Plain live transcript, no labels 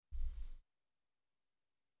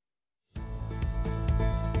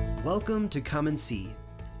Welcome to Come and See,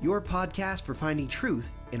 your podcast for finding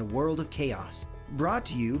truth in a world of chaos. Brought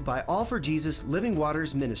to you by All for Jesus Living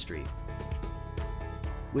Waters Ministry.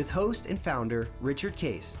 With host and founder Richard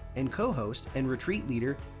Case and co-host and retreat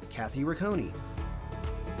leader Kathy Riccone.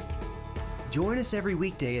 Join us every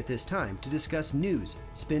weekday at this time to discuss news,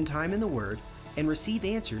 spend time in the Word, and receive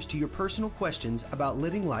answers to your personal questions about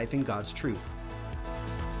living life in God's truth.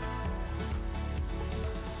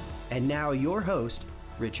 And now your host,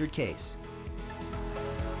 Richard Case.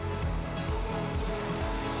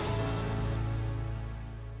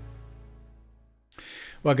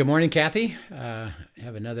 Well, good morning, Kathy. Have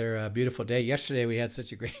another beautiful day. Yesterday we had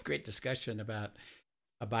such a great discussion about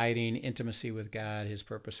abiding, intimacy with God, His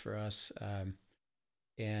purpose for us,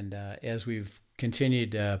 and as we've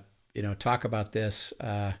continued to talk about this,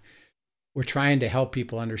 we're trying to help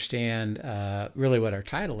people understand really what our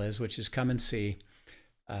title is, which is "Come and See."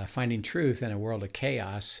 Finding truth in a world of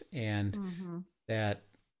chaos, and that,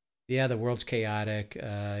 the world's chaotic.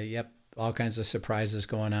 All kinds of surprises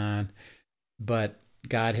going on, but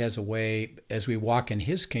God has a way, as we walk in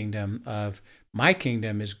His kingdom, of my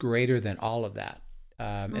kingdom is greater than all of that,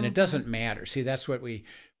 and it doesn't matter. See, that's what we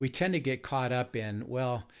tend to get caught up in.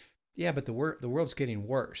 Well, yeah, but the world's getting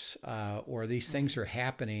worse, or these things are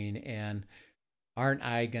happening, and aren't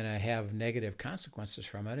I going to have negative consequences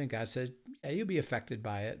from it? And God says, yeah, you'll be affected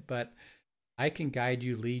by it, but I can guide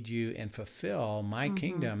you, lead you, and fulfill my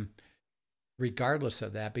kingdom regardless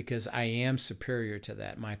of that, because I am superior to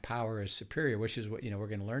that. My power is superior, which is what we're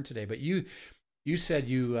going to learn today. But you said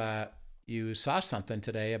you saw something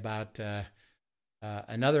today about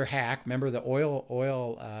another hack. Remember the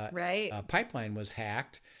oil pipeline was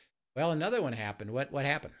hacked. Well, another one happened. What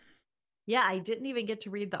happened? Yeah, I didn't even get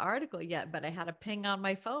to read the article yet, but I had a ping on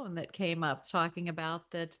my phone that came up talking about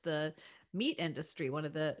that the meat industry, one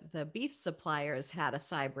of the beef suppliers, had a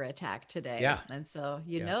cyber attack today. Yeah. And so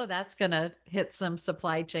that's going to hit some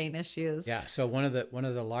supply chain issues. Yeah. So one of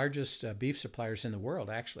the largest beef suppliers in the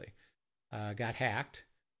world actually got hacked,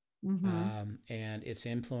 and it's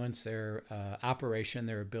influenced their operation,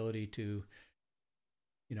 their ability to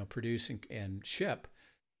produce and ship.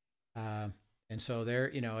 And so they're,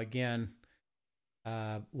 again,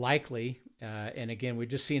 likely, and again, we're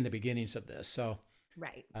just seeing the beginnings of this. So,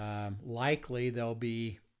 right. Likely they'll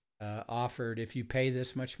be offered, if you pay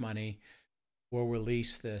this much money, we'll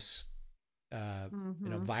release this,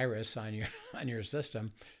 virus on your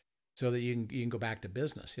system, so that you can go back to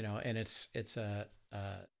business. And it's a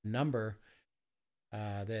number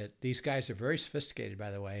that these guys are very sophisticated,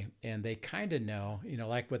 by the way, and they kind of know,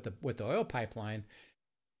 like with the oil pipeline.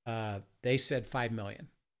 They said 5 million,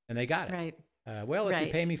 and they got it. Right. If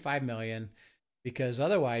you pay me 5 million, because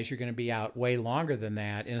otherwise you're going to be out way longer than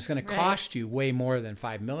that, and it's going to cost you way more than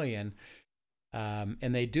 5 million.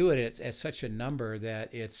 And they do it at such a number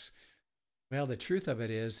that it's, the truth of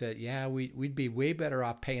it is that, we'd be way better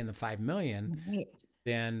off paying the 5 million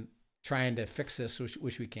than trying to fix this,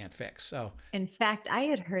 which we can't fix. So, in fact, I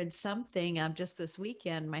had heard something just this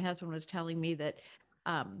weekend. My husband was telling me that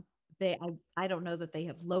I don't know that they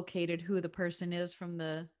have located who the person is from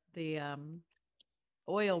the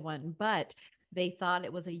oil one, but they thought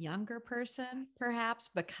it was a younger person, perhaps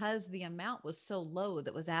because the amount was so low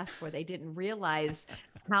that was asked for. They didn't realize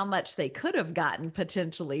how much they could have gotten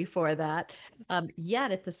potentially for that.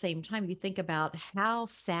 Yet at the same time, you think about how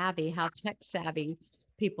tech savvy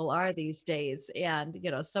people are these days, and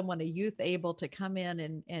a youth able to come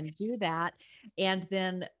in and do that, and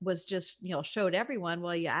then was just showed everyone,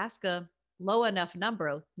 well, you ask a low enough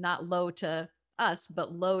number, not low to us,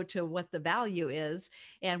 but low to what the value is,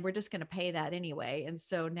 and we're just going to pay that anyway. And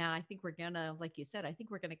so now I think we're gonna, like you said, I think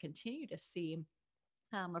we're going to continue to see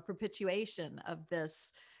a perpetuation of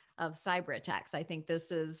cyber attacks. I think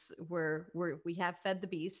this is where we have fed the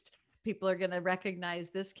beast. People are going to recognize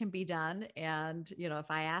this can be done. And, if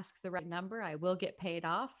I ask the right number, I will get paid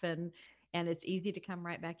off, and it's easy to come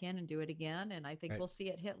right back in and do it again. And I think we'll see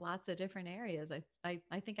it hit lots of different areas. I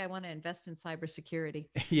think I want to invest in cybersecurity.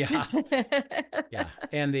 Yeah.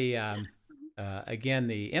 And the, again,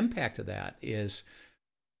 the impact of that is,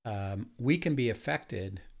 we can be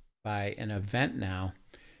affected by an event now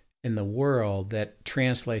in the world that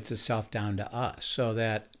translates itself down to us, so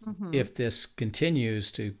that if this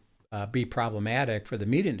continues to be problematic for the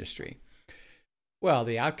meat industry,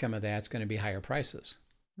 the outcome of that's going to be higher prices,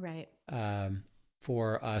 right?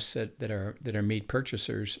 For us that are meat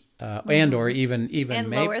purchasers, and or even and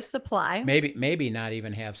lower supply, maybe not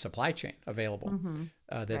even have supply chain available,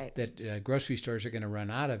 that grocery stores are going to run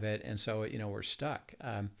out of it, and so we're stuck.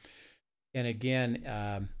 And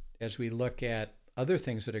again, as we look at other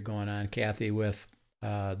things that are going on, Kathy, with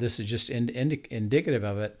this is just indicative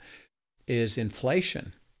of it, is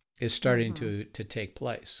inflation is starting to take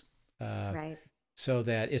place. Right. So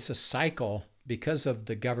that it's a cycle because of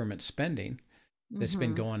the government spending that's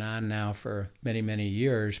been going on now for many, many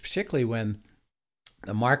years, particularly when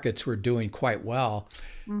the markets were doing quite well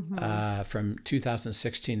from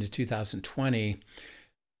 2016 to 2020.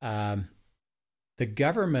 The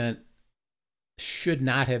government should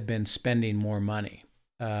not have been spending more money.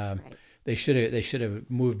 Right. They should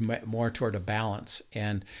have moved more toward a balance,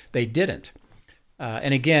 and they didn't.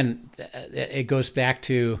 And again, it goes back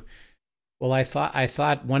to, well, I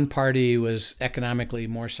thought one party was economically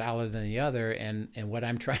more solid than the other, and what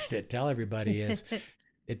I'm trying to tell everybody is,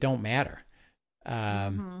 it don't matter.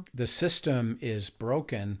 The system is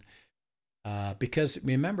broken because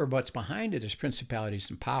remember, what's behind it is principalities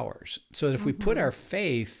and powers. So that if we put our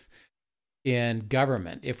faith in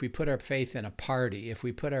government, if we put our faith in a party, if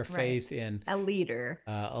we put our faith in a leader,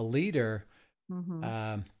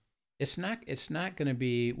 it's not going to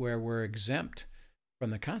be where we're exempt from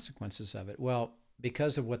the consequences of it. Well,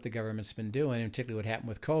 because of what the government's been doing, and particularly what happened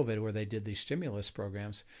with COVID, where they did these stimulus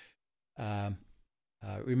programs.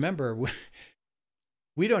 Remember,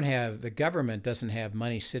 the government doesn't have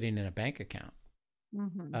money sitting in a bank account.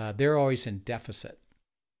 They're always in deficit.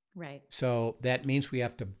 Right. So that means we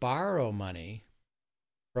have to borrow money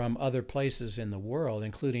from other places in the world,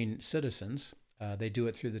 including citizens. They do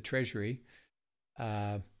it through the Treasury,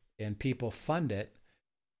 and people fund it,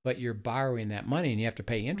 but you're borrowing that money and you have to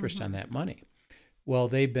pay interest on that money. Well,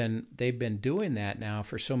 they've been doing that now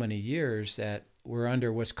for so many years that we're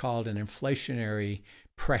under what's called an inflationary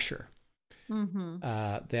pressure.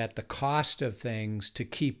 That the cost of things to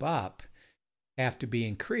keep up have to be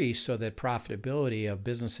increased so that profitability of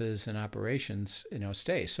businesses and operations,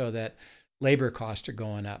 stays. So that labor costs are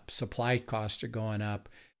going up, supply costs are going up.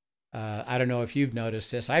 I don't know if you've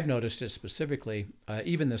noticed this. I've noticed it specifically,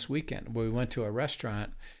 even this weekend, where we went to a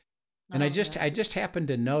restaurant, and I just happened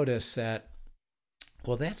to notice that.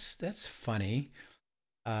 Well, that's funny.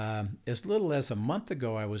 As little as a month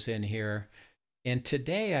ago, I was in here, and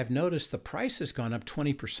today I've noticed the price has gone up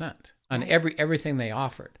 20% on everything they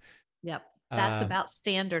offered. Yep. That's about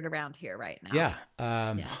standard around here right now.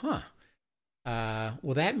 Yeah.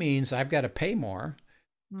 Well, that means I've got to pay more.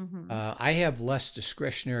 I have less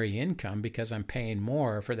discretionary income because I'm paying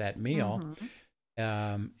more for that meal.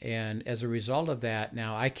 And as a result of that,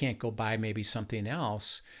 now I can't go buy maybe something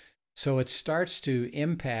else. So it starts to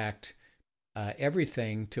impact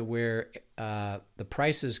everything to where the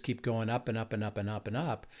prices keep going up and up and up and up and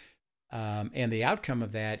up. And the outcome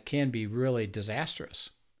of that can be really disastrous.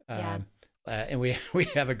 And we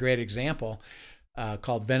have a great example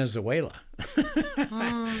called Venezuela.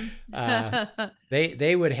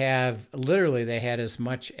 They would have literally, they had as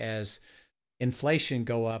much as inflation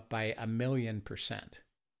go up by 1,000,000%.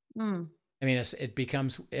 I mean, it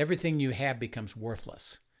becomes, everything you have becomes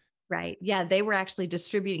worthless. Right. Yeah. They were actually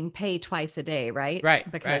distributing pay twice a day, right? Right.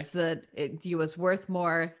 Because it was worth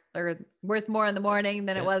more in the morning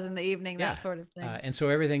than it was in the evening, that sort of thing. And so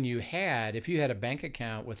everything you had, if you had a bank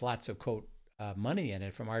account with lots of quote money in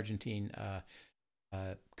it from Argentine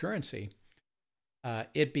currency,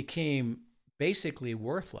 it became basically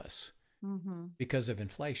worthless because of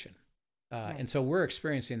inflation. And so we're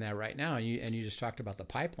experiencing that right now. And you just talked about the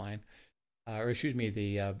pipeline,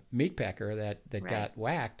 the meat packer that got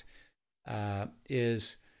whacked.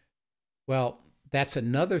 That's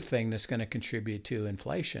another thing that's going to contribute to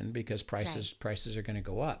inflation because prices are going to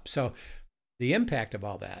go up. So the impact of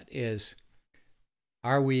all that is,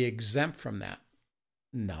 are we exempt from that?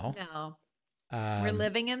 No. We're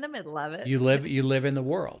living in the middle of it. You live in the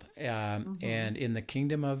world, and in the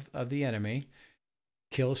kingdom of the enemy,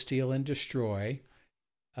 kill, steal, and destroy.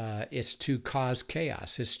 It's to cause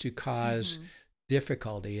chaos. It's to cause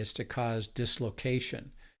difficulty. It's to cause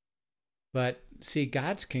dislocation. But see,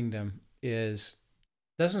 God's kingdom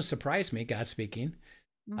doesn't surprise me, God speaking.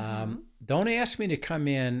 Don't ask me to come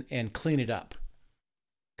in and clean it up,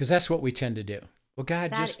 because that's what we tend to do. Well,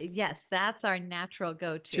 God, that's our natural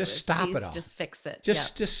go-to. Just stop it all. Just fix it.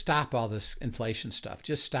 Just stop all this inflation stuff.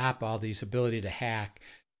 Just stop all these ability to hack,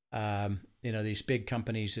 these big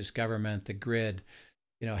companies, this government, the grid,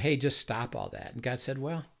 hey, just stop all that. And God said,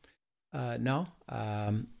 well, no,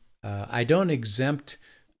 I don't exempt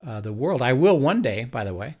the world. I will one day, by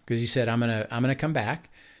the way, because he said, I'm gonna come back.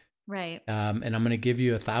 Right. And I'm going to give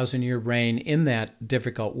you 1,000-year reign in that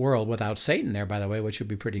difficult world without Satan there, by the way, which would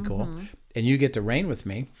be pretty cool. And you get to reign with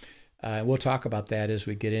me. We'll talk about that as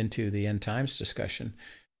we get into the end times discussion.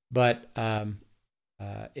 But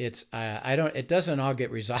it doesn't all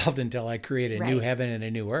get resolved until I create a new heaven and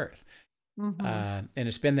a new earth. Mm-hmm. And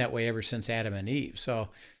it's been that way ever since Adam and Eve. So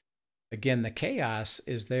again, the chaos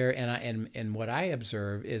is there, and what I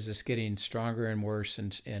observe is it's getting stronger and worse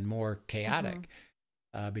and more chaotic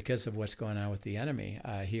because of what's going on with the enemy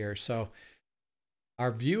here. So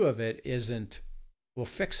our view of it isn't, we'll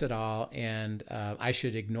fix it all, and I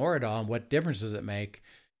should ignore it all, and what difference does it make?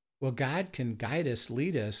 Well, God can guide us,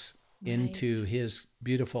 lead us into His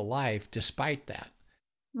beautiful life despite that.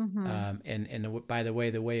 And by the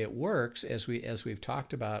way it works, as we've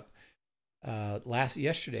talked about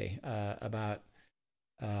yesterday about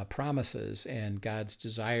promises and God's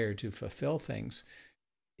desire to fulfill things,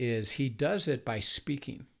 is He does it by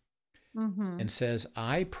speaking and says,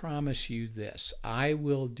 I promise you this, I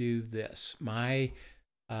will do this, my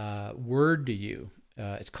word to you.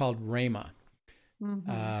 It's called Rhema.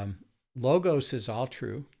 Logos is all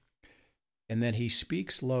true. And then He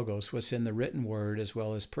speaks Logos, what's in the written word, as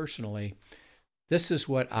well as personally. This is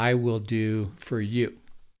what I will do for you.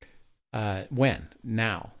 When?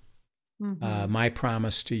 Now. My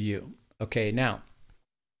promise to you. Okay, now,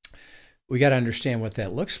 we got to understand what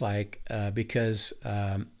that looks like because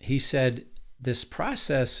He said this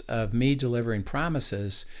process of me delivering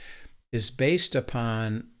promises is based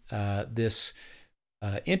upon this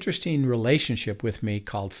interesting relationship with me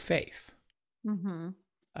called faith.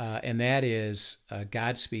 And that is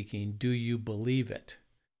God speaking, do you believe it?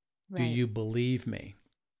 Right. Do you believe me?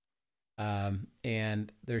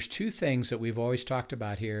 And there's two things that we've always talked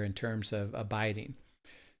about here in terms of abiding.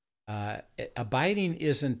 Abiding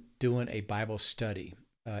isn't doing a Bible study.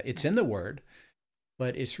 It's in the Word,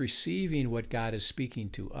 but it's receiving what God is speaking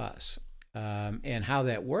to us. And how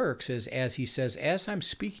that works is, as He says, as I'm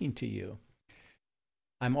speaking to you,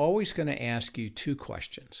 I'm always going to ask you two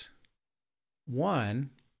questions.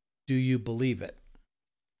 One, do you believe it?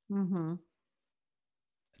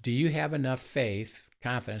 Do you have enough faith,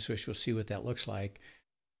 confidence, which we'll see what that looks like,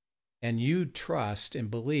 and you trust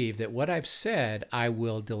and believe that what I've said, I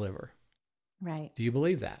will deliver? Right. Do you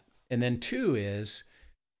believe that? And then two is,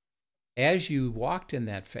 as you walked in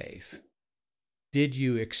that faith, did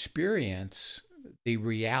you experience the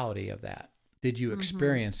reality of that? Did you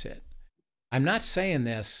experience it? I'm not saying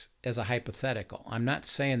this as a hypothetical. I'm not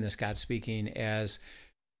saying this, God speaking, as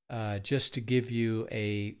just to give you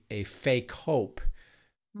a fake hope.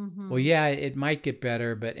 Well, yeah, it might get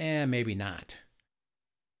better, but maybe not.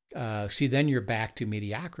 See, then you're back to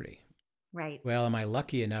mediocrity. Right. Well, am I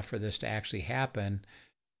lucky enough for this to actually happen?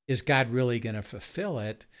 Is God really going to fulfill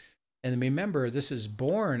it? And remember, this is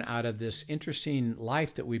born out of this interesting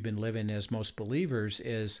life that we've been living as most believers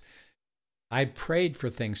is I prayed for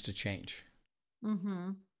things to change.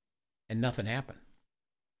 And nothing happened.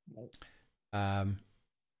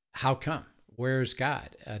 How come? Where's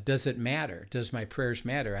God? Does it matter? Does my prayers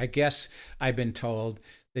matter? I guess I've been told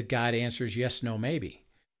that God answers yes, no, maybe.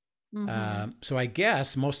 So I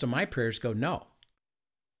guess most of my prayers go no.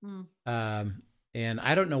 And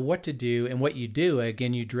I don't know what to do. And what you do,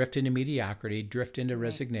 again, you drift into mediocrity, drift into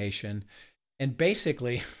resignation, and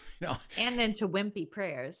basically, and into wimpy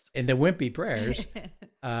prayers.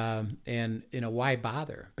 And why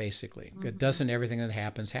bother? Basically, doesn't everything that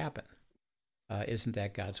happens happen? Isn't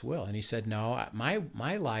that God's will? And He said, no,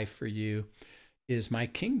 my life for you is my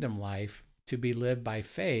kingdom life to be lived by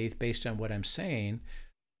faith based on what I'm saying,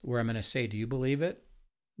 where I'm going to say, do you believe it?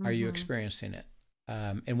 Are you experiencing it?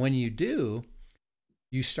 And when you do,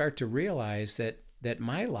 you start to realize that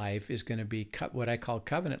my life is going to be what I call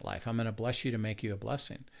covenant life. I'm going to bless you to make you a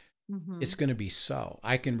blessing. It's going to be so.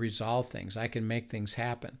 I can resolve things. I can make things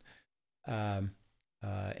happen.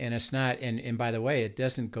 And it's not, and by the way, it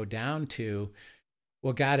doesn't go down to,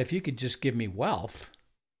 well, God, if you could just give me wealth,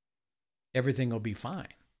 everything will be fine.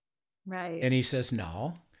 Right. And He says,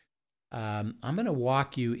 no, I'm going to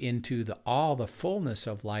walk you into all the fullness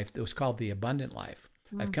of life that was called the abundant life.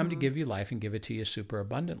 I've come to give you life and give it to you super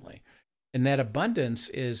abundantly. And that abundance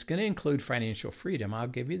is going to include financial freedom. I'll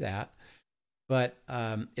give you that. But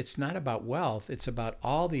it's not about wealth. It's about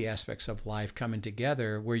all the aspects of life coming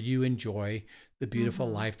together where you enjoy the beautiful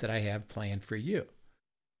life that I have planned for you,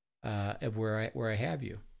 of where I have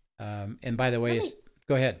you. And by the way,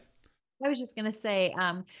 go ahead. I was just going to say,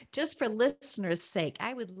 just for listeners' sake,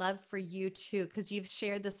 I would love for you to, because you've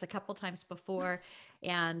shared this a couple times before,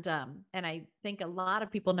 and I think a lot of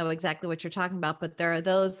people know exactly what you're talking about, but there are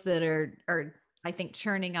those that are I think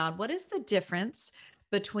churning on. What is the difference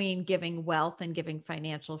between giving wealth and giving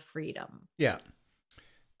financial freedom? Yeah.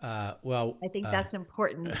 Well, I think that's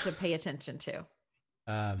important to pay attention to.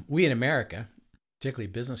 We in America, particularly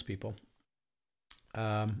business people,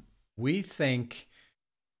 we think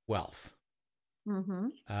wealth.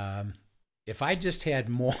 If I just had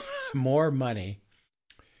more, more money,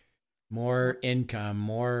 more income,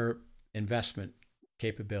 more investment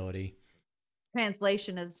capability.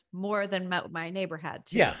 Translation is more than my neighbor had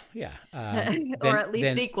too. Yeah, yeah. Or at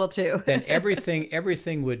least equal to. Then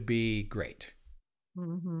everything would be great.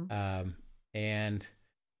 Mm-hmm. And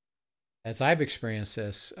as I've experienced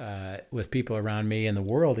this with people around me and the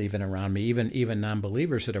world, even around me, even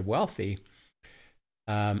non-believers that are wealthy,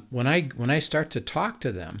 when I start to talk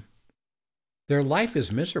to them, their life is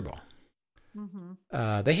miserable.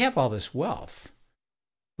 Mm-hmm. They have all this wealth,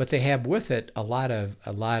 but they have with it a lot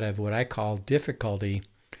of what I call difficulty,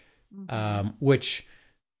 which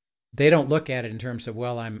they don't look at it in terms of,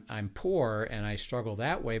 well, I'm poor and I struggle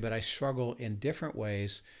that way, but I struggle in different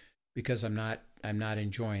ways because I'm not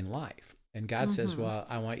enjoying life. And God says, well,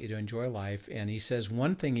 I want you to enjoy life. And he says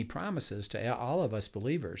one thing he promises to all of us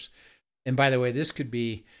believers. And by the way, this could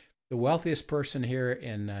be the wealthiest person here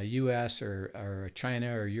in US or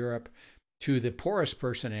China or Europe to the poorest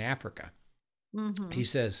person in Africa. He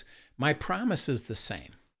says, my promise is the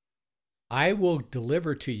same. I will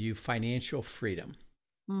deliver to you financial freedom.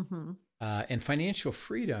 And financial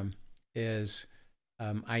freedom is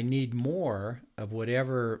I need more of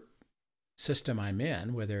whatever system I'm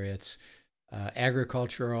in, whether it's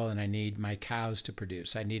agricultural and I need my cows to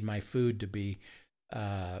produce. I need my food to be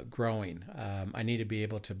growing. I need to be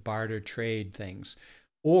able to barter, trade things.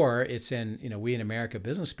 Or it's in, we in America,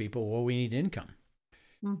 business people, well, we need income.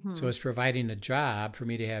 So it's providing a job for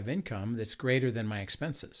me to have income that's greater than my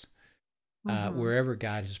expenses, wherever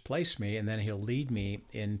God has placed me. And then he'll lead me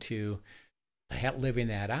into living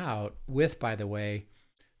that out with, by the way,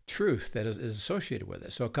 truth that is associated with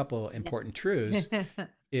it. So a couple important truths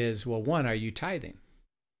is, well, one, are you tithing?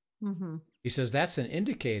 He says, that's an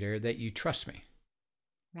indicator that you trust me.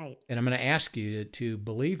 Right. And I'm going to ask you to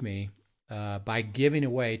believe me by giving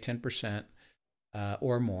away 10%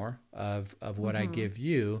 or more of what I give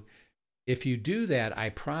you. If you do that, I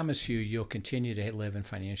promise you'll continue to live in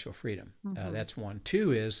financial freedom. That's one.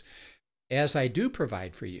 Two is, as I do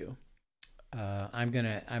provide for you, I'm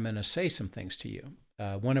gonna say some things to you.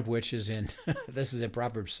 One of which is this is in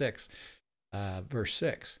Proverbs 6, verse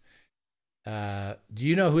 6. Do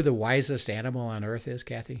you know who the wisest animal on earth is,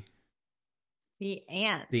 Kathy? The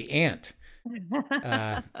ant. The ant.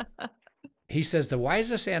 He says the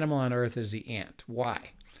wisest animal on earth is the ant.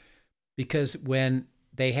 Why? Because when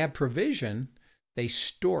they have provision, they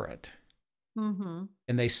store it, and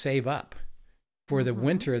they save up for the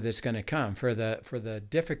winter that's going to come, for the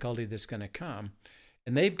difficulty that's going to come,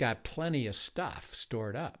 and they've got plenty of stuff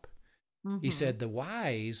stored up. He said the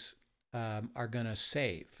wise are going to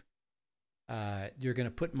save. You're going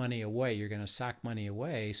to put money away. You're going to sock money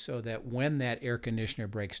away so that when that air conditioner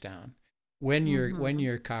breaks down, when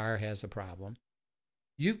your car has a problem,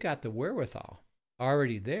 you've got the wherewithal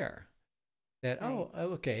already there. That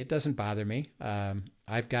okay, it doesn't bother me.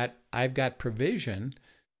 I've got provision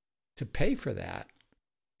to pay for that.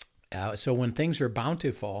 So when things are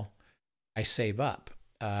bountiful, I save up.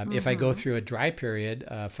 If I go through a dry period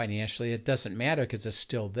financially, it doesn't matter because it's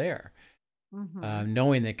still there.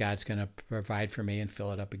 Knowing that God's going to provide for me and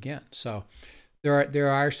fill it up again. So there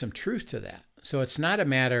are some truth to that. So it's not a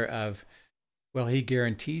matter of, well, he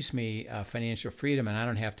guarantees me financial freedom and I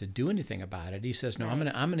don't have to do anything about it. He says, no, I'm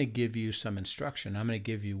going to give you some instruction. I'm going to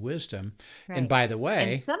give you wisdom. Right. And by the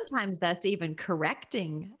way, and sometimes that's even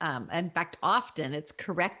correcting. In fact, often it's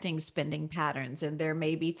correcting spending patterns. And there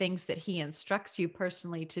may be things that he instructs you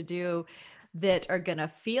personally to do that are going to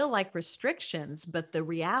feel like restrictions, but the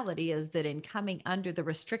reality is that in coming under the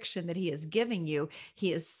restriction that he is giving you,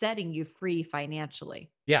 he is setting you free financially.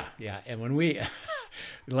 Yeah. And when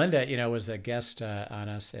Linda, was a guest on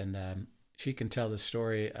us, and she can tell the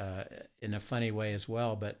story in a funny way as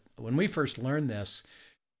well. But when we first learned this,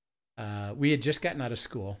 we had just gotten out of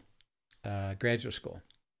school, graduate school,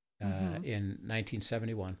 in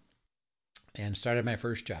 1971, and started my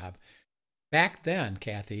first job. Back then,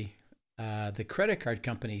 Kathy, the credit card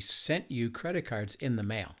company sent you credit cards in the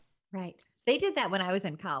mail. Right. They did that when I was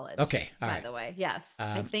in college. Okay. By the way. Yes.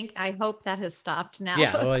 I hope that has stopped now.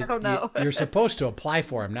 Yeah. Well, I don't know. You're supposed to apply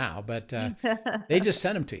for them now, but they just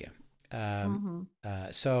sent them to you.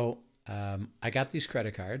 So I got these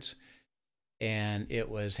credit cards and it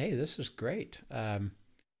was, hey, this is great.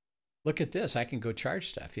 Look at this. I can go charge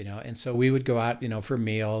stuff, And so we would go out, for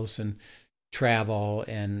meals and travel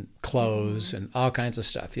and clothes and all kinds of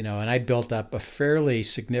stuff, and I built up a fairly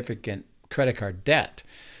significant credit card debt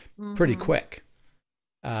pretty quick.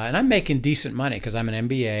 And I'm making decent money because I'm an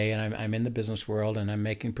MBA and I'm in the business world and I'm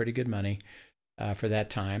making pretty good money for that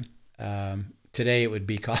time. Today it would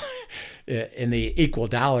be called, in the equal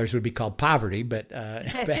dollars would be called poverty, but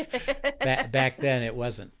back then it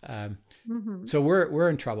wasn't. So we're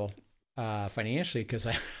in trouble financially because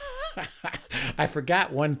I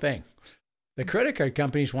forgot one thing. The credit card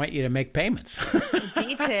companies want you to make payments.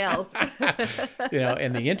 Details.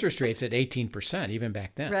 And the interest rate's at 18% even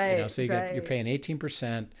back then. Right, So you're paying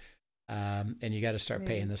 18%, and you got to start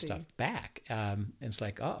paying this stuff back. And it's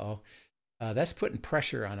like, that's putting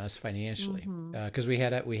pressure on us financially because we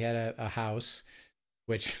had a house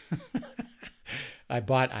which I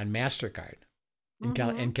bought on MasterCard in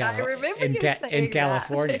California.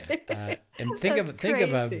 And think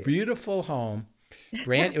of a beautiful home.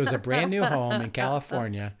 It was a brand new home in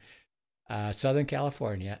California, Southern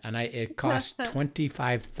California, and it cost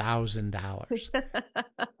 $25,000.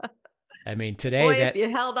 I mean, today if you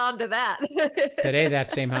held on to that, today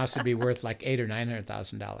that same house would be worth like $800,000 or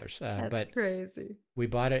 $900,000. That's crazy. We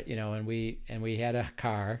bought it, and we had a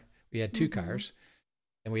car. We had two cars,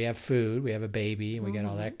 and we have food. We have a baby, and we got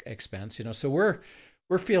all that expense. So we're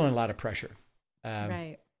feeling a lot of pressure.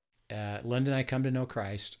 Right. Linda and I come to know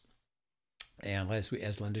Christ. And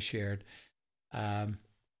as Linda shared, and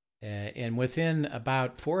within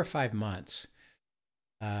about 4 or 5 months,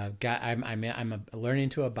 I'm learning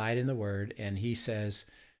to abide in the Word, and he says,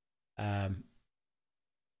 in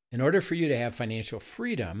order for you to have financial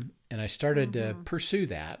freedom, and I started to pursue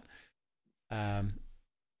that,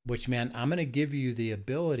 which meant I'm going to give you the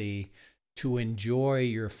ability to enjoy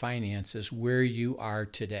your finances where you are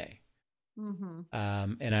today.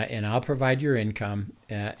 And I'll provide your income,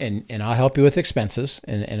 and I'll help you with expenses.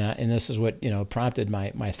 And this is what prompted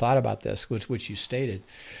my thought about this, which you stated.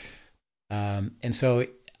 And so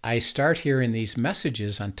I start hearing these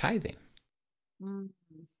messages on tithing.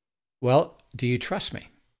 Well, do you trust me?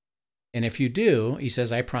 And if you do, he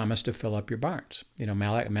says, I promise to fill up your barns.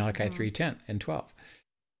 Malachi 3:10 and 12.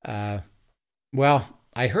 Well,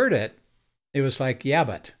 I heard it. It was like, yeah,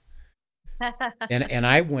 but. And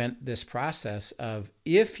I went this process of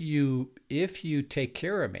if you take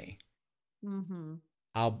care of me,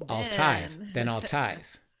 I'll tithe. Then I'll tithe.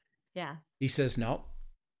 Yeah. He says, no,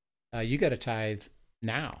 you got to tithe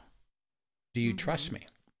now. Do you trust me?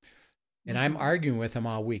 And I'm arguing with him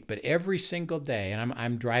all week, but every single day, and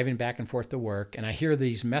I'm driving back and forth to work, and I hear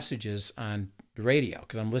these messages on the radio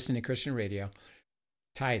because I'm listening to Christian radio,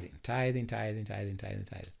 tithing.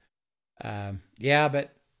 Yeah,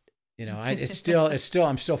 but. It's still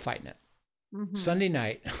I'm still fighting it. Sunday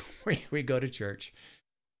night, we go to church,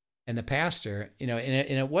 and the pastor, and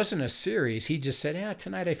it wasn't a series. He just said, "Yeah,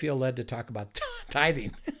 tonight I feel led to talk about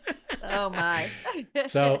tithing." Oh my!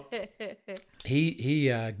 So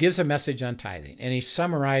he gives a message on tithing, and he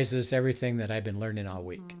summarizes everything that I've been learning all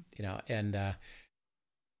week. And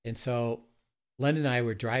so Linda and I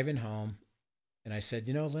were driving home, and I said,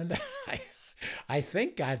 Linda, I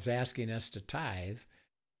think God's asking us to tithe.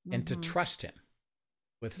 And to trust him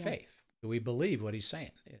with faith. Do we believe what he's saying?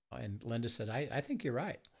 And Linda said, I think you're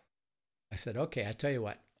right. I said, okay, I tell you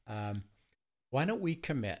what, why don't we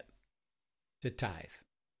commit to tithe?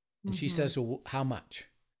 And she says, well, how much?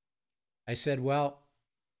 I said, well,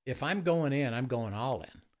 if I'm going in, I'm going all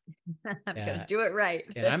in. I'm going to do it right.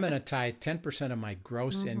 And I'm going to tithe 10% of my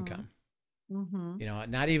gross income.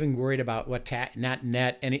 Not even worried about what not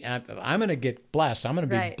net any. I'm going to get blessed. I'm going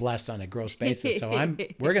to be blessed on a gross basis. So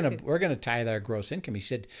we're going to tithe our gross income.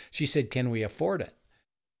 She said, can we afford it?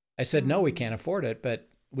 I said, no, we can't afford it, but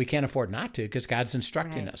we can't afford not to because God's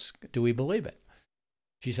instructing us. Do we believe it?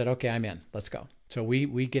 She said, okay, I'm in. Let's go. So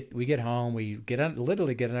we get home. We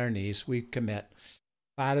literally get on our knees. We commit.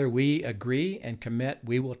 Father, we agree and commit.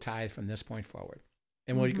 We will tithe from this point forward,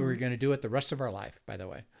 and we're going to do it the rest of our life. By the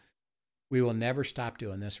way. We will never stop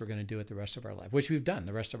doing this. We're going to do it the rest of our life, which we've done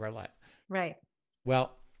the rest of our life. Right.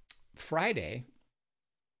 Well, Friday,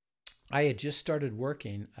 I had just started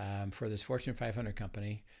working for this Fortune 500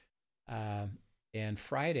 company. And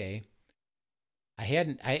Friday, I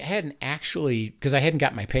hadn't actually, because I hadn't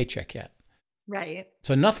got my paycheck yet. Right.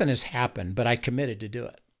 So nothing has happened, but I committed to do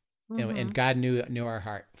it. And God knew our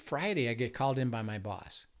heart. Friday, I get called in by my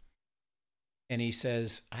boss. And he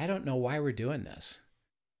says, I don't know why we're doing this,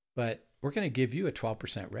 but we're going to give you a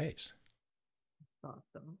 12% raise.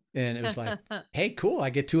 Awesome. And it was like, hey, cool.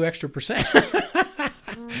 I get 2 extra percent.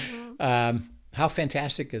 How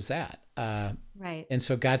fantastic is that? Right. And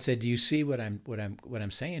so God said, do you see what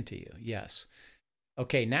I'm saying to you? Yes.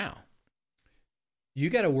 Okay. Now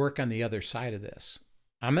you got to work on the other side of this.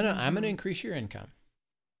 I'm going to increase your income,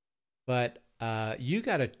 but you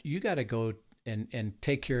got to go and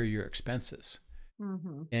take care of your expenses.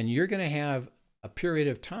 And you're going to have a period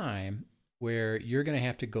of time where you're going to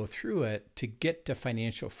have to go through it to get to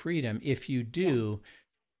financial freedom. If you do,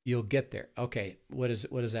 you'll get there. Okay, what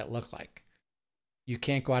does that look like? You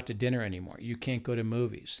can't go out to dinner anymore. You can't go to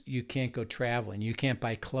movies. You can't go traveling. You can't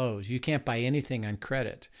buy clothes. You can't buy anything on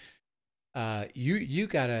credit. You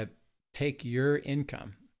got to take your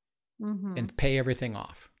income and pay everything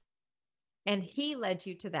off. And he led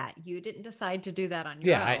you to that. You didn't decide to do that on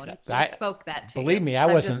your own. I spoke that to believe you. me, I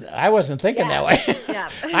wasn't thinking that way. Yeah.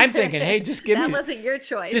 I'm thinking, hey, just give me. That wasn't your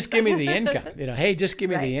choice. Just give me the income. Hey, just give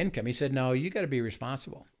me the income. He said, no, you got to be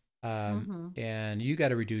responsible, and you got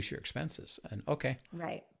to reduce your expenses. And okay,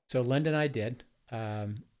 right. So Linda and I did.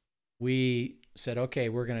 We said, okay,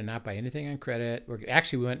 we're going to not buy anything on credit.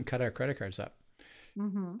 We went and cut our credit cards up,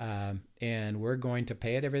 and we're going to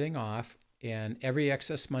pay everything off. And every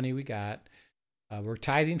excess money we got, we're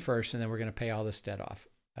tithing first, and then we're going to pay all this debt off.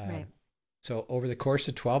 Right. So over the course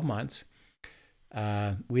of 12 months,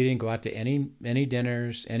 we didn't go out to any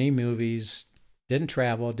dinners, any movies, didn't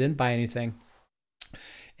travel, didn't buy anything.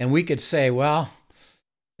 And we could say, well,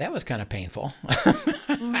 that was kind of painful.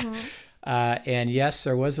 And yes,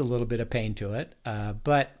 there was a little bit of pain to it,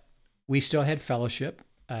 but we still had fellowship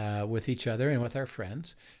with each other and with our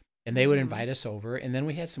friends. And they would invite us over. And then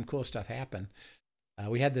we had some cool stuff happen.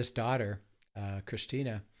 We had this daughter,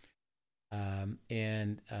 Christina,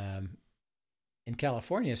 and in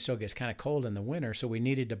California, it still gets kind of cold in the winter. So we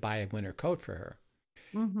needed to buy a winter coat for her.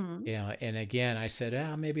 And again, I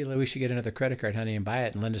said, maybe we should get another credit card, honey, and buy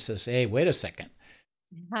it. And Linda says, hey, wait a second.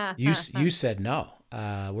 You said no.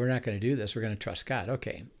 We're not going to do this. We're going to trust God.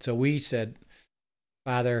 Okay. So we said,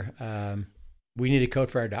 Father, we need a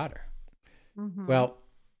coat for our daughter. Well,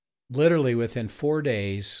 literally within 4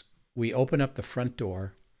 days, we open up the front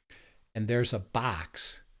door, and there's a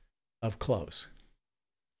box of clothes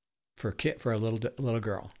for a little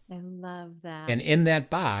girl. I love that. And in that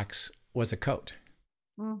box was a coat.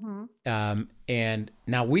 And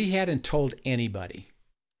now we hadn't told anybody.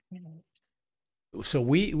 So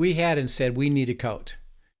we hadn't said we need a coat.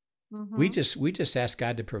 We just asked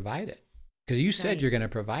God to provide it, because you said you're going to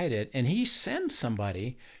provide it, and He sends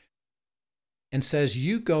somebody and says,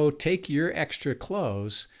 you go take your extra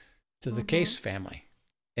clothes to the Case family,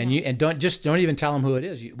 and don't even tell them who it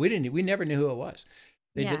is. We never knew who it was.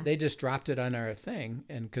 They just dropped it on our thing,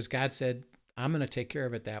 and because God said, I'm going to take care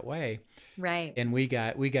of it that way. Right. And we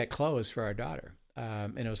got clothes for our daughter.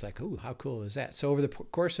 And it was like, ooh, how cool is that? So over the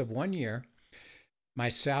course of 1 year, my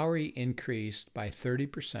salary increased by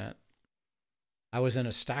 30%. I was in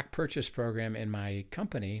a stock purchase program in my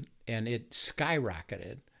company, and it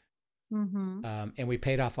skyrocketed. And we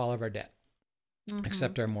paid off all of our debt,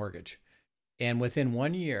 except our mortgage. And within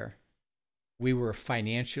 1 year, we were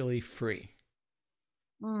financially free.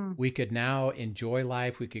 We could now enjoy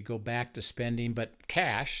life. We could go back to spending, but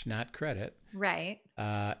cash, not credit. Right.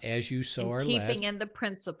 As you sow and are led. Keeping in the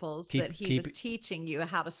principles that He was teaching you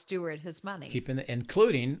how to steward His money.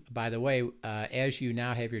 Including, by the way, as you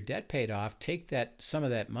now have your debt paid off, take some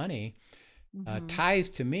of that money, tithe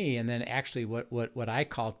to me, and then actually what I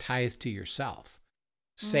call tithe to yourself.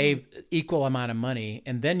 Save equal amount of money,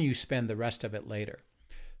 and then you spend the rest of it later.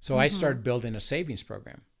 So I started building a savings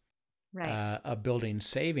program. Right. Of building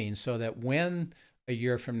savings, so that when a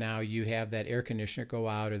year from now you have that air conditioner go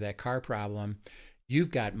out or that car problem,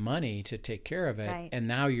 you've got money to take care of it. And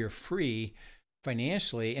now you're free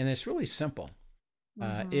financially. And it's really simple.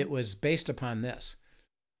 It was based upon this.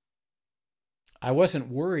 I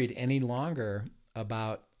wasn't worried any longer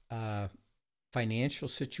about financial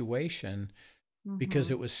situation,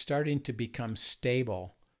 because it was starting to become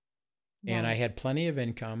stable. And I had plenty of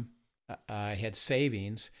income. I had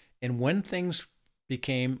savings. And when things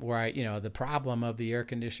became where the problem of the air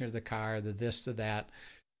conditioner, the car, the this, the that,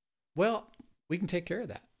 well, we can take care of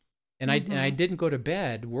that. And I didn't go to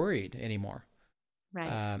bed worried anymore.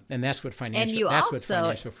 Right. And that's what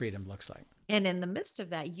financial freedom looks like. And in the midst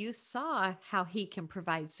of that, you saw how He can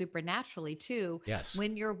provide supernaturally too. Yes.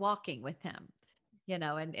 When you're walking with Him,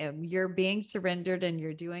 and you're being surrendered and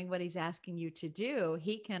you're doing what He's asking you to do,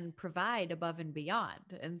 He can provide above and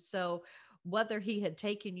beyond. And so whether He had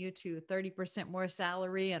taken you to 30% more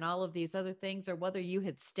salary and all of these other things, or whether you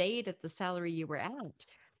had stayed at the salary you were at,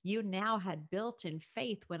 you now had built in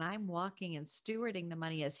faith. When I'm walking and stewarding the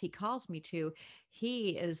money as He calls me to,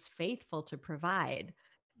 He is faithful to provide.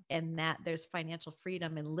 And that there's financial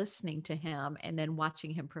freedom in listening to Him and then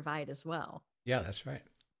watching Him provide as well. Yeah, that's right.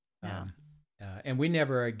 Yeah. And we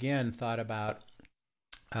never again thought about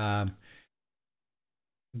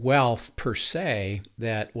wealth per se,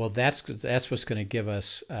 that, well, that's what's going to give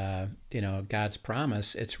us, God's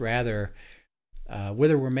promise. It's rather,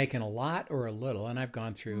 whether we're making a lot or a little. And I've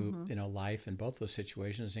gone through, Mm-hmm. life in both those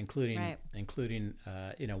situations, including, Right.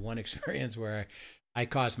 one experience where I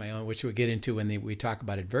caused my own, which we'll get into when we talk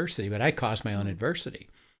about adversity, but I caused my own adversity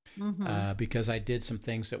Mm-hmm. because I did some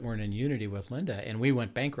things that weren't in unity with Linda, and we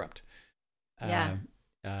went bankrupt. Yeah.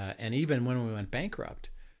 And even when we went bankrupt,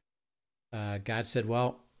 God said,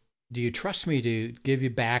 well, do you trust me to give you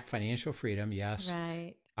back financial freedom? Yes.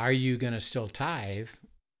 Right. Are you going to still tithe?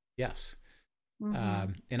 Yes.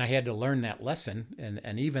 Mm-hmm. And I had to learn that lesson.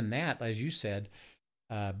 And even that, as you said,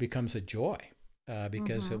 becomes a joy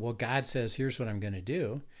because, Mm-hmm. well, God says, here's what I'm going to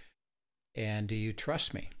do. And do you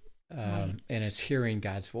trust me? Right. And it's hearing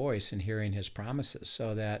God's voice and hearing his promises,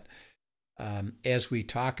 so that as we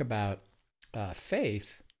talk about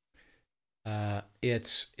faith,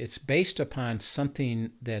 it's based upon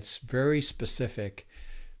something that's very specific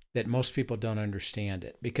that most people don't understand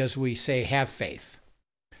it, because we say have faith,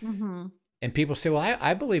 Mm-hmm. and people say, well,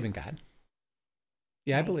 I believe in God.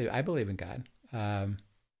 Yeah, Right. I believe in God.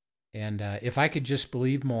 And if I could just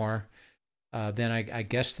believe more, then I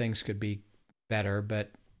guess things could be better.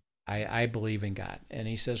 But I believe in God. And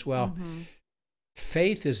he says, well, Mm-hmm.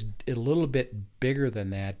 faith is a little bit bigger than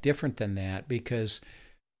that, different than that, because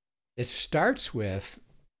it starts with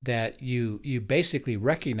that you basically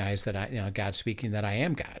recognize that God's speaking, that I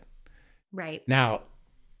am God. Right. Now,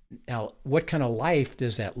 what kind of life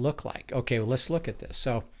does that look like? Okay, well, let's look at this.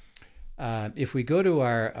 So, if we go to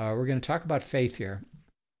we're going to talk about faith here,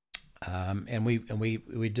 and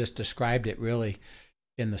we just described it really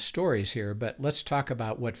in the stories here, but let's talk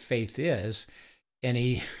about what faith is. And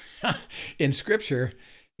he, in Scripture,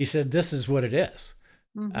 he said this is what it is.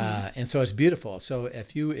 Mm-hmm. And so it's beautiful. So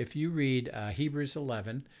if you read Hebrews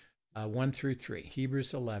 11, 1 through 3,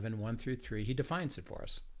 Hebrews 11, 1 through 3, he defines it for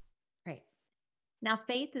us. Right. Now,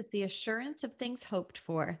 faith is the assurance of things hoped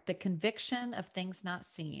for, the conviction of things not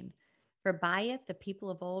seen. For by it the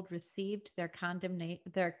people of old received their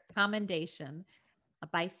commendation.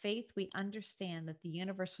 By faith we understand that the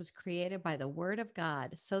universe was created by the word of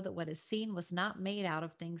God, so that what is seen was not made out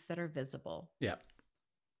of things that are visible. Yeah.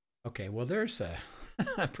 Okay. Well, there's a,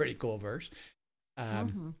 a pretty cool verse.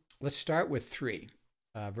 Mm-hmm. Let's start with 3,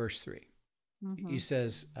 verse 3. He Mm-hmm.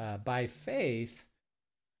 says, by faith,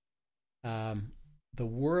 the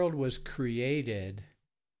world was created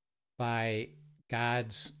by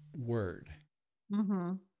God's word,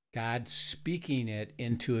 Mm-hmm. God speaking it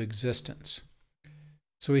into existence.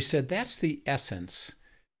 So he said that's the essence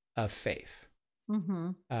of faith.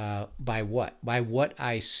 Mm-hmm. By what? By what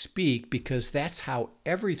I speak, because that's how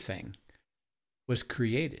everything was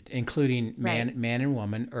created, including Right. man and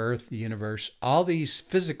woman, earth, the universe, all these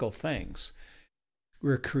physical things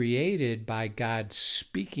were created by God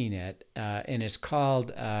speaking it, and it's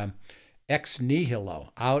called ex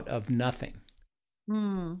nihilo, out of nothing.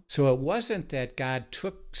 Mm. So it wasn't that God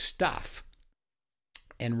took stuff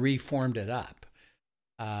and reformed it up,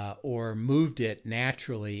 or moved it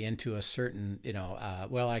naturally into a certain,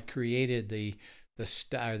 well, I created the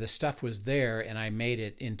stuff was there and I made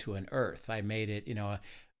it into an earth. I made it,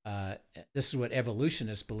 this is what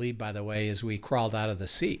evolutionists believe, by the way, is we crawled out of the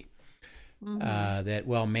sea. Mm-hmm. That,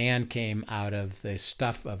 well, man came out of the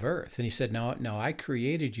stuff of earth. And he said, no, I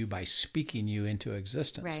created you by speaking you into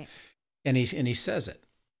existence. Right. And he says it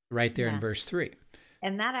right there in Yeah. verse 3.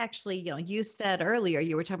 And that actually, you said earlier,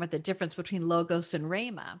 you were talking about the difference between logos and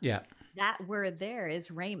rhema. Yeah. That word there is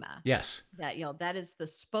rhema. Yes. That, that is the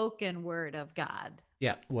spoken word of God.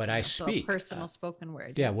 Yeah. What I So a speak. personal spoken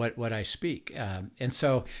word. Yeah. What I speak. And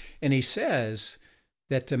he says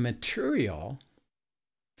that the material,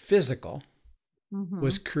 physical, Mm-hmm.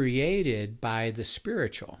 was created by the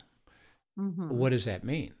spiritual. Mm-hmm. What does that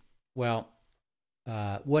mean? Well,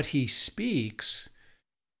 what he speaks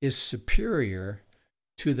is superior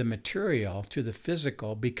to the material, to the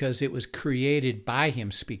physical, because it was created by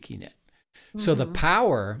him speaking it. Mm-hmm. So the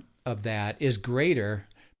power of that is greater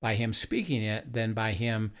by him speaking it than by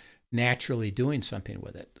him naturally doing something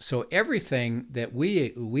with it. So everything that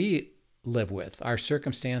we live with, our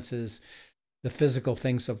circumstances, the physical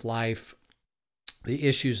things of life, the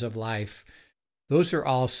issues of life, those are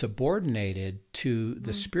all subordinated to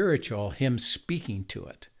the spiritual, him speaking to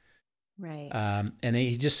it. Right. And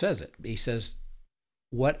he just says it. He says,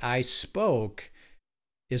 what I spoke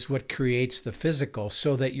is what creates the physical,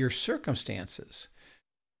 so that your circumstances,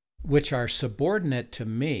 which are subordinate to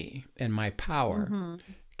me and my power,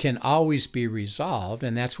 can always be resolved.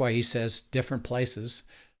 And that's why he says different places,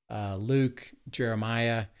 Luke,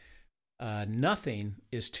 Jeremiah, nothing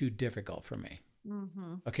is too difficult for me.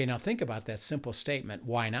 Mm-hmm. Okay, now think about that simple statement.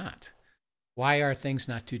 Why not? Why are things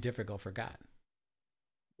not too difficult for God?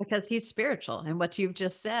 Because he's spiritual. And what you've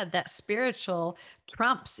just said, that spiritual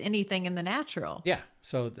trumps anything in the natural. Yeah.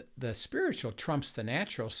 So the spiritual trumps the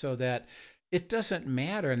natural, so that it doesn't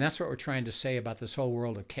matter. And that's what we're trying to say about this whole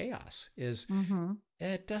world of chaos is Mm-hmm.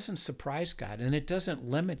 it doesn't surprise God and it doesn't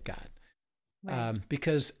limit God, Right.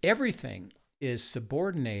 because everything is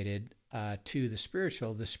subordinated to the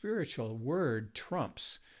spiritual. The spiritual word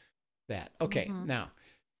trumps that. Okay. Mm-hmm.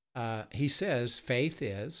 Now, he says faith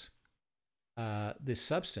is the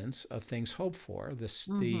substance of things hoped for, the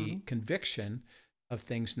Mm-hmm. conviction of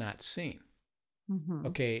things not seen. Mm-hmm.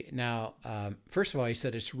 Okay, now, first of all, he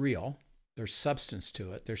said it's real. There's substance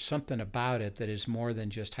to it. There's something about it that is more than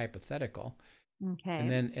just hypothetical. Okay.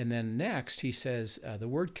 And then next, he says the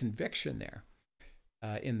word conviction there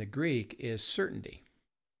in the Greek is certainty.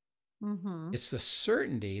 Mm-hmm. It's the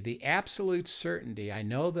certainty, the absolute certainty. I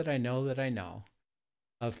know that I know that I know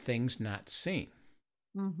of things not seen.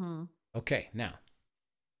 Mm-hmm. Okay, now,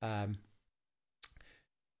 um,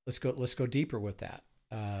 let's go deeper with that.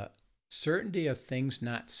 Certainty of things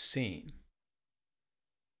not seen.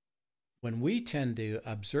 When we tend to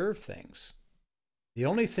observe things, the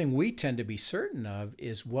only thing we tend to be certain of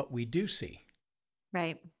is what we do see.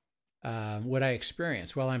 Right. What I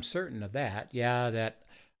experience. Well, I'm certain of that. Yeah, that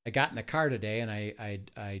I got in the car today and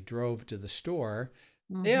I drove to the store.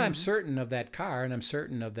 Yeah, I'm Mm-hmm. certain of that car and I'm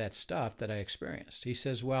certain of that stuff that I experienced. He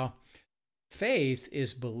says, well, faith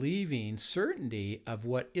is believing certainty of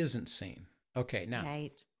what isn't seen. Okay, now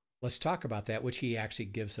Right. let's talk about that, which he actually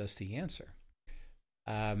gives us the answer.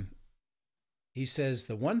 Um, he says,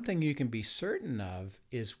 the one thing you can be certain of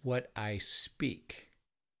is what I speak,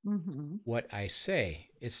 Mm-hmm. what I say.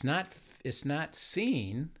 It's not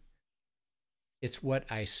seen. It's what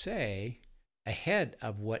I say ahead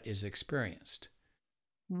of what is experienced.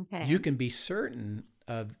 Okay. You can be certain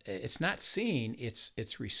of it's not seen, it's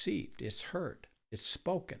received, it's heard, it's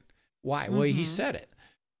spoken. Why? Well, he Mm-hmm. said it.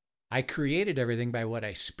 I created everything by what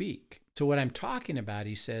I speak. So what I'm talking about,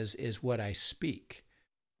 he says, is what I speak.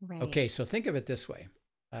 Right. Okay, so think of it this way.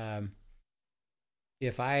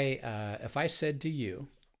 If I said to you,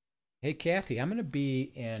 "Hey, Kathy, I'm going to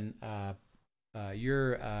be in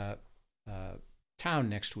your town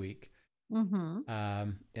next week, Mm-hmm.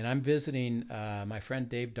 and I'm visiting my friend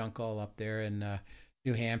Dave Dunkel up there in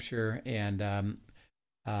New Hampshire, and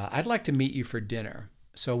I'd like to meet you for dinner.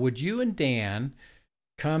 So would you and Dan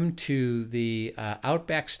come to the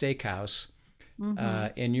Outback Steakhouse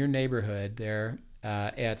Mm-hmm. in your neighborhood there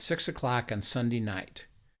at 6 o'clock on Sunday night?"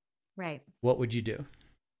 Right. What would you do?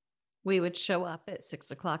 We would show up at 6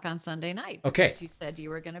 o'clock on Sunday night Okay. because you said you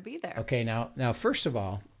were going to be there. Okay. Now, first of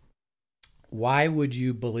all, why would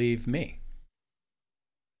you believe me?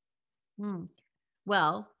 Hmm.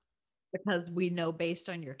 Well, because we know based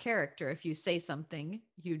on your character, if you say something,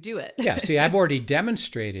 you do it. Yeah. See, I've already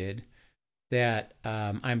demonstrated that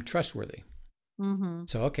I'm trustworthy. Mm-hmm.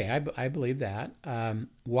 So, okay, I believe that.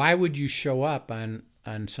 Why would you show up on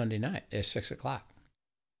Sunday night at 6 o'clock?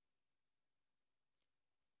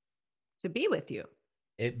 To be with you.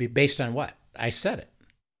 It'd be based on what? I said it.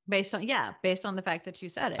 Based on the fact that you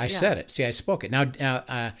said it. I said it. See, I spoke it.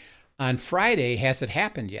 Now, on Friday, has it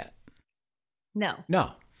happened yet? No.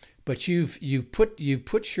 No, but you've put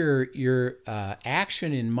your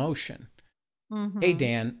action in motion. Mm-hmm. Hey,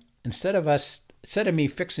 Dan, instead of me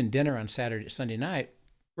fixing dinner on Sunday night,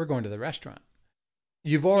 we're going to the restaurant.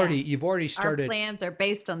 You've already started. Our plans are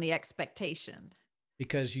based on the expectation.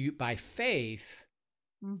 Because by faith,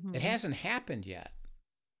 Mm-hmm. it hasn't happened yet,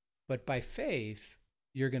 but by faith,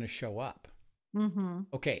 you're going to show up. Mm-hmm.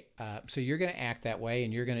 Okay, so you're going to act that way,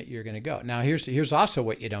 and you're going to go. Now, here's also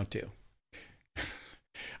what you don't do.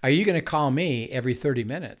 Are you going to call me every 30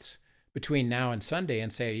 minutes between now and Sunday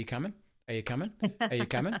and say, "Are you coming? Are you coming? Are you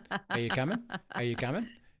coming? Are you coming? Are you coming?"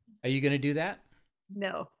 Are you going to do that?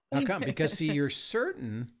 No. How come? Because see, you're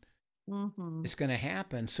certain Mm-hmm. it's going to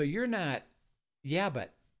happen, so you're not. Yeah,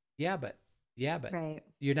 but. Right.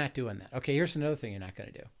 You're not doing that. Okay, here's another thing you're not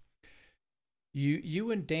going to do.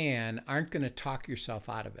 You and Dan aren't going to talk yourself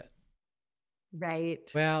out of it. Right.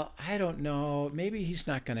 Well, I don't know. Maybe he's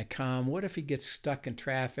not going to come. What if he gets stuck in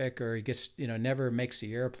traffic or he gets, never makes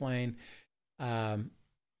the airplane?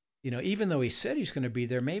 Even though he said he's going to be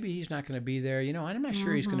there, maybe he's not going to be there. I'm not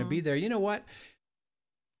sure he's going to be there. You know what?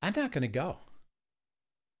 I'm not going to go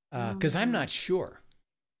because I'm not sure.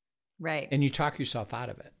 Right. And you talk yourself out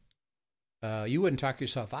of it. You wouldn't talk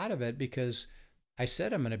yourself out of it because I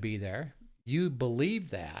said I'm going to be there. You believe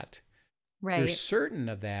that. Right. You're certain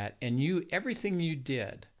of that. And everything you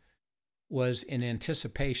did was in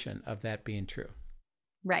anticipation of that being true.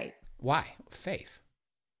 Right. Why? Faith.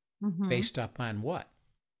 Mm-hmm. Based upon what?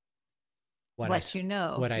 What you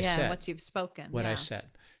know. what I said, what you've spoken. what I said.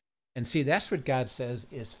 And see, that's what God says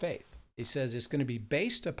is faith. He says it's going to be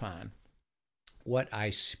based upon what I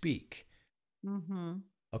speak. Mm-hmm.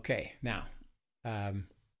 Okay, now,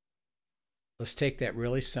 let's take that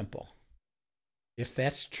really simple. If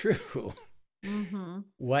that's true, Mm-hmm.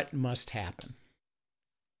 what must happen?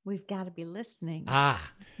 We've got to be listening. I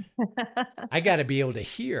got to be able to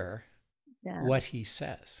hear Yeah. what he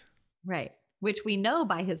says. Right. Which we know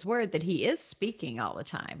by his word that he is speaking all the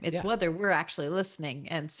time. It's Yeah. whether we're actually listening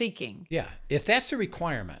and seeking. Yeah, if that's a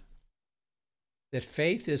requirement, that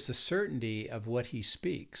faith is the certainty of what he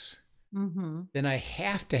speaks, Mm-hmm. then I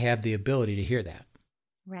have to have the ability to hear that.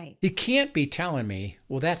 Right. He can't be telling me,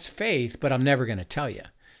 well, that's faith, but I'm never going to tell you.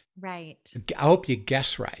 Right. I hope you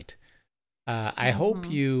guess right. I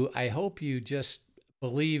Mhm. hope you just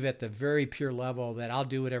believe at the very pure level that I'll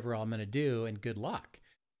do whatever I'm going to do and good luck.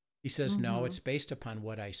 He says, no, Mhm. it's based upon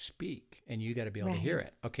what I speak, and you got to be able to hear Right.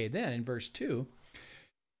 it. Okay, then in verse 2,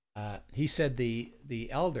 he said the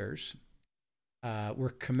elders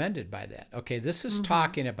were commended by that. Okay, this is Mhm.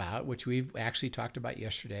 talking about, which we've actually talked about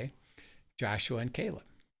yesterday, Joshua and Caleb.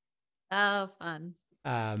 Oh, fun.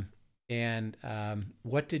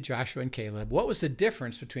 What did Joshua and Caleb, what was the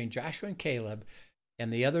difference between Joshua and Caleb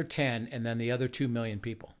and the other 10 and then the other 2 million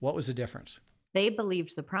people? What was the difference? They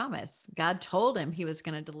believed the promise. God told him he was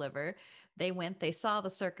going to deliver. They went, they saw the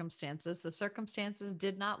circumstances. The circumstances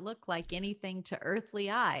did not look like anything to earthly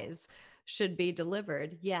eyes should be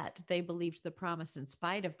delivered, yet they believed the promise in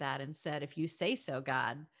spite of that and said, if you say so,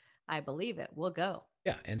 God, I believe it. We'll go.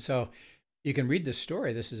 Yeah, and so you can read this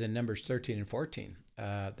story. This is in Numbers 13 and 14,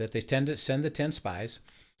 that they tend to send the 10 spies.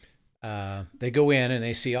 They go in and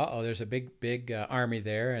they see, there's a big army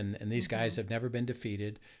there, and these guys have never been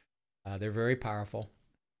defeated. They're very powerful.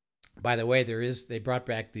 By the way, they brought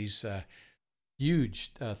back these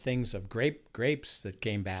huge things of grapes that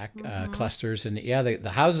came back, clusters, and the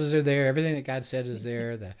houses are there. Everything that God said is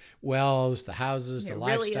there. The wells, the houses, the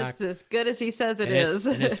livestock. Really is as good as he says it and is.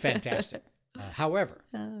 and it's fantastic. However,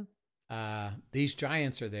 Oh. these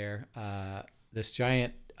giants are there. This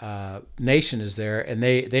giant nation is there, and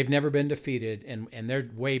they've never been defeated, and they're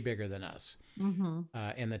way bigger than us. Mhm.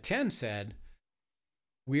 And the 10 said,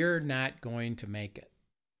 we're not going to make it.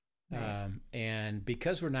 Right. And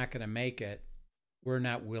because we're not going to make it, we're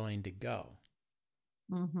not willing to go.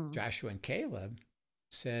 Mhm. Joshua and Caleb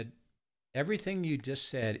said, everything you just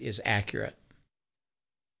said is accurate,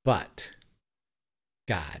 but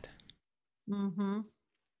God. Mhm.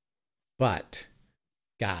 But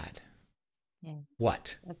God. Yeah.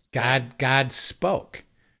 What? That's good. God spoke.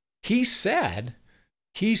 He said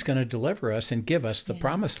he's going to deliver us and give us the Yeah.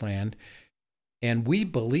 promised land, and we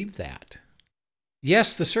believe that.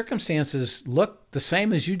 Yes, the circumstances look the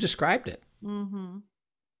same as you described it, Mhm.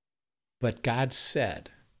 but God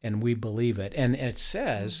said, and we believe it. And it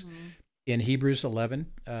says Mhm. in Hebrews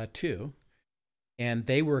 11:2, and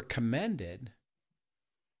they were commended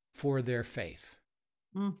for their faith.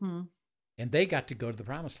 Mhm. And they got to go to the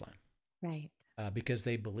promised land Right. because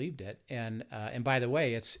they believed it. And by the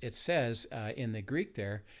way, it says in the Greek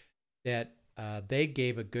there that they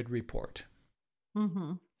gave a good report.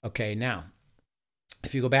 Mhm. Okay, now,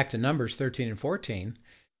 if you go back to Numbers 13 and 14,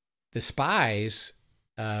 the spies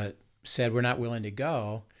said, we're not willing to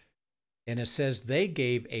go. And it says they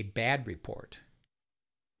gave a bad report.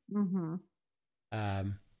 Mhm.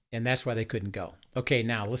 And that's why they couldn't go. Okay,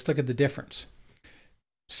 now let's look at the difference.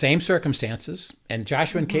 Same circumstances, and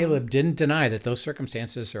Joshua and Mhm. Caleb didn't deny that those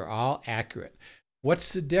circumstances are all accurate.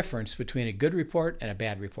 What's the difference between a good report and a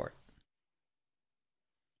bad report?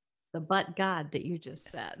 The but God that you just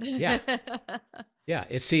said. Yeah. Yeah,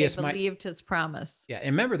 They it's my believed his promise. yeah. And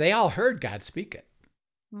remember, they all heard God speak it,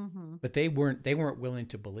 Mhm. but they weren't willing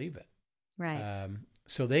to believe it. Right.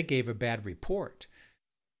 So they gave a bad report.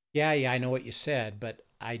 Yeah, I know what you said, but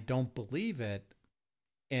I don't believe it,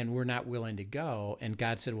 and we're not willing to go. And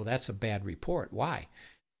God said, well, that's a bad report. Why?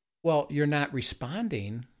 Well, you're not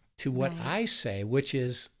responding to what Right. I say, which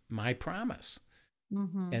is my promise.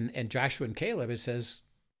 Mhm. And Joshua and Caleb, it says,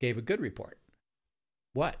 gave a good report.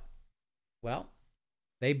 What? Well,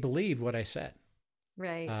 they believed what I said.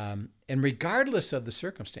 Right. And regardless of the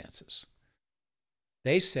circumstances,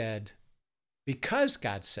 they said, because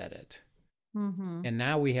God said it, Mhm. and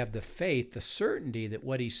now we have the faith, the certainty that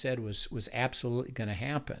what he said was absolutely going to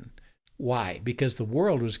happen. Why? Because the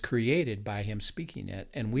world was created by him speaking it,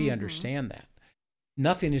 and we Mhm. understand that.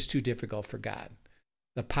 Nothing is too difficult for God.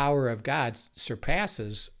 The power of God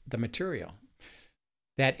surpasses the material.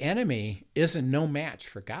 That enemy isn't no match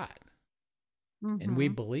for God, and we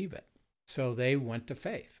Mhm. believe it. So they went to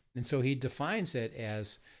faith. And so he defines it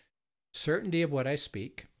as certainty of what I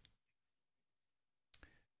speak.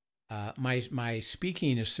 My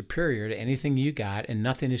speaking is superior to anything you got, and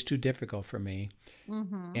nothing is too difficult for me.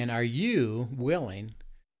 Mm-hmm. And are you willing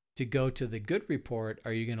to go to the good report?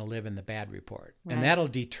 Or are you going to live in the bad report? Right. And that'll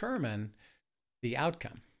determine the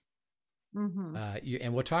outcome. Mm-hmm.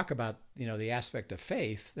 And we'll talk about, the aspect of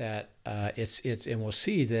faith that and we'll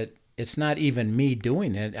see that it's not even me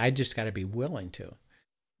doing it. I just got to be willing to.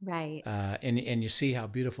 Right. And you see how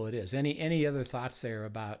beautiful it is. Any other thoughts there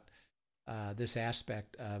about this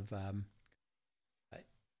aspect of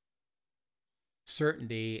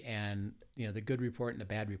certainty and the good report and the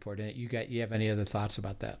bad report? And you have any other thoughts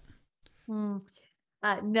about that?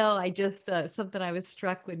 No, I just something I was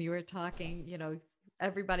struck when you were talking.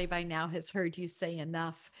 Everybody by now has heard you say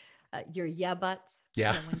enough. Your yeah buts.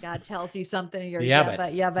 Yeah. When God tells you something, you're yeah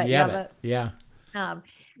but. Yeah.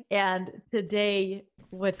 And today,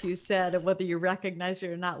 what you said, and whether you recognize it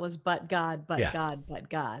or not, was but God, but Yeah. God, but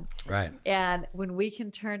God. Right. And when we can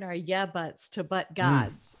turn our yeah buts to but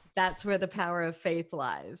God's, that's where the power of faith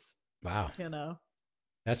lies. Wow.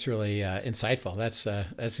 That's really insightful. That's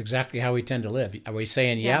exactly how we tend to live. Are we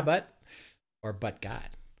saying yeah but, or but God?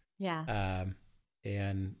 Yeah.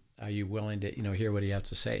 And are you willing to hear what he has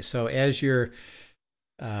to say? So as you're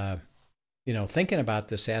thinking about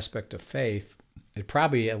this aspect of faith, it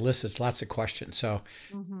probably elicits lots of questions. So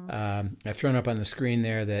I've thrown up on the screen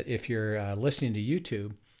there that if you're listening to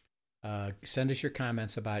YouTube, send us your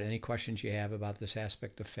comments about any questions you have about this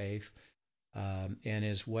aspect of faith, and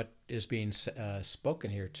is what is being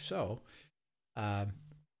spoken here. So,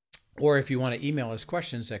 or if you want to email us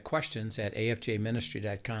questions at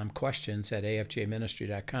afjministry.com,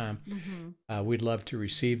 questions@afjministry.com, we'd love to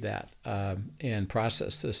receive that and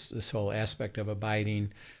process this whole aspect of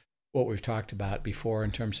abiding, what we've talked about before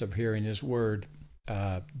in terms of hearing his word,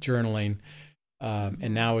 journaling,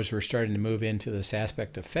 and now as we're starting to move into this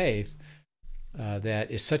aspect of faith, that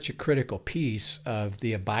is such a critical piece of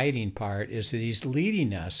the abiding part, is that he's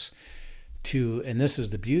leading us to, and this is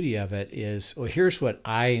the beauty of it, is, well, here's what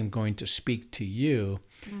I am going to speak to you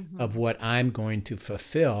of what I'm going to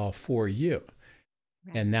fulfill for you.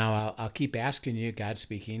 Right. And now I'll keep asking you, God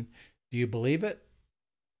speaking, do you believe it?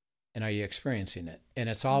 And are you experiencing it? And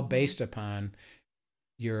it's all based upon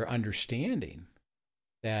your understanding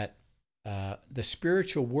that the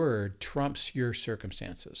spiritual word trumps your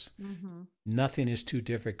circumstances. Nothing is too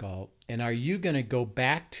difficult. And are you going to go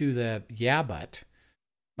back to the yeah, but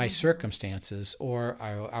my circumstances, or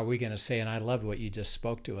are we going to say, and I love what you just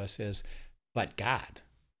spoke to us, is, but God,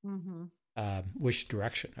 which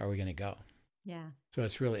direction are we going to go? Yeah. So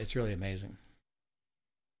it's really amazing.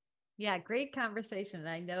 Yeah, great conversation.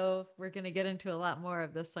 I know we're going to get into a lot more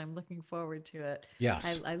of this, so I'm looking forward to it.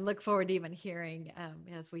 Yes. I look forward to even hearing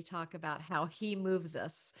as we talk about how he moves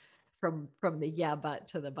us from the yeah but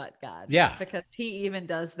to the but God. Yeah. Because he even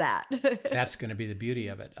does that. That's going to be the beauty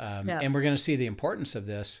of it. And we're going to see the importance of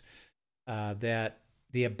this, that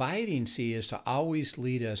the abiding is to always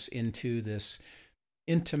lead us into this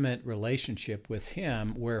intimate relationship with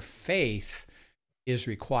him where faith is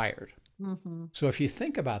required. So if you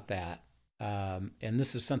think about that, and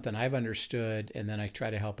this is something I've understood, and then I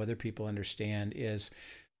try to help other people understand, is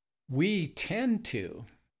we tend to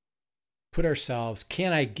put ourselves,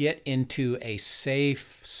 can I get into a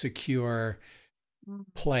safe, secure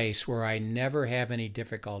place where I never have any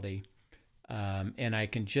difficulty, and I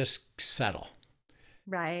can just settle?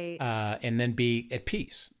 Right. And then be at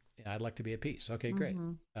peace. I'd like to be at peace. Okay, great.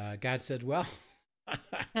 God said, well,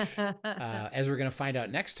 as we're going to find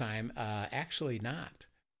out next time, actually not.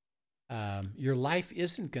 Your life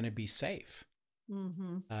isn't going to be safe.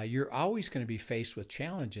 You're always going to be faced with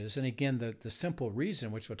challenges. And again, the simple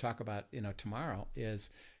reason, which we'll talk about tomorrow,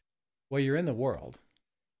 is, well, you're in the world.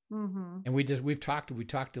 And we talked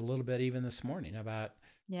a little bit even this morning about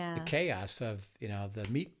the chaos of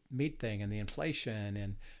the meat thing and the inflation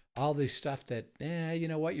and all this stuff that you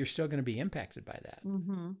know what, you're still going to be impacted by that.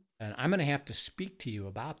 And I'm going to have to speak to you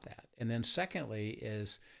about that. And then secondly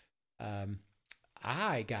is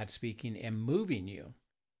God speaking, am moving you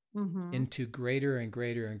into greater and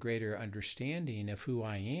greater and greater understanding of who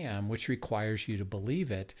I am, which requires you to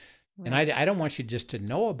believe it. Right. And I don't want you just to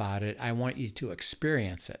know about it. I want you to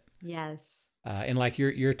experience it. Yes. And like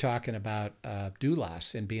you're talking about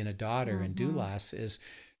doulos and being a daughter, and doulos is,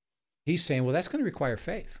 he's saying, well, that's going to require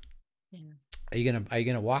faith. Yeah. Are you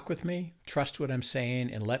gonna walk with me, trust what I'm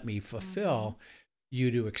saying, and let me fulfill you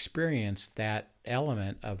to experience that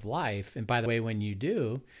element of life? And by the way, when you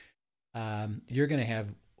do, you're going to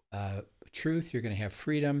have truth, you're going to have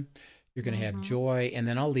freedom, you're going to have joy, and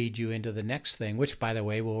then I'll lead you into the next thing, which, by the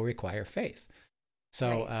way, will require faith.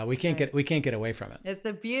 So Right, we can't right. get away from it. It's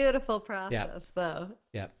a beautiful process, though.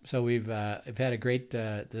 Yeah. So we've had a great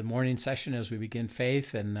the morning session as we begin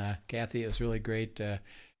faith, and Kathy, it was really great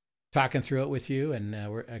talking through it with you, and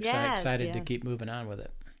we're Yes, excited to yes. keep moving on with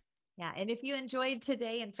it. Yeah. And if you enjoyed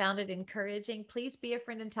today and found it encouraging, please be a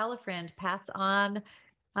friend and tell a friend. Pass on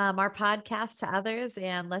our podcast to others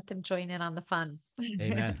and let them join in on the fun.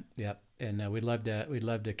 Amen. Yep. And we'd love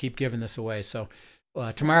to keep giving this away. So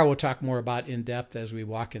tomorrow Yes. we'll talk more about in depth as we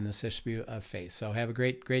walk in this issue of faith. So have a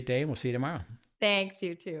great day, and we'll see you tomorrow. Thanks,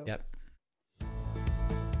 you too. Yep.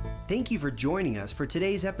 Thank you for joining us for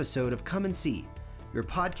today's episode of Come and See, your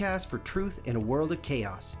podcast for truth in a world of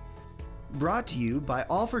chaos. Brought to you by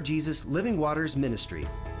All for Jesus Living Waters Ministry.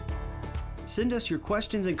 Send us your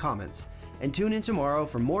questions and comments, and tune in tomorrow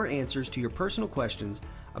for more answers to your personal questions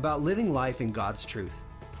about living life in God's truth.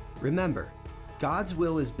 Remember, God's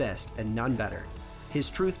will is best and none better. His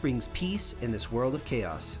truth brings peace in this world of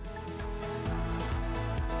chaos.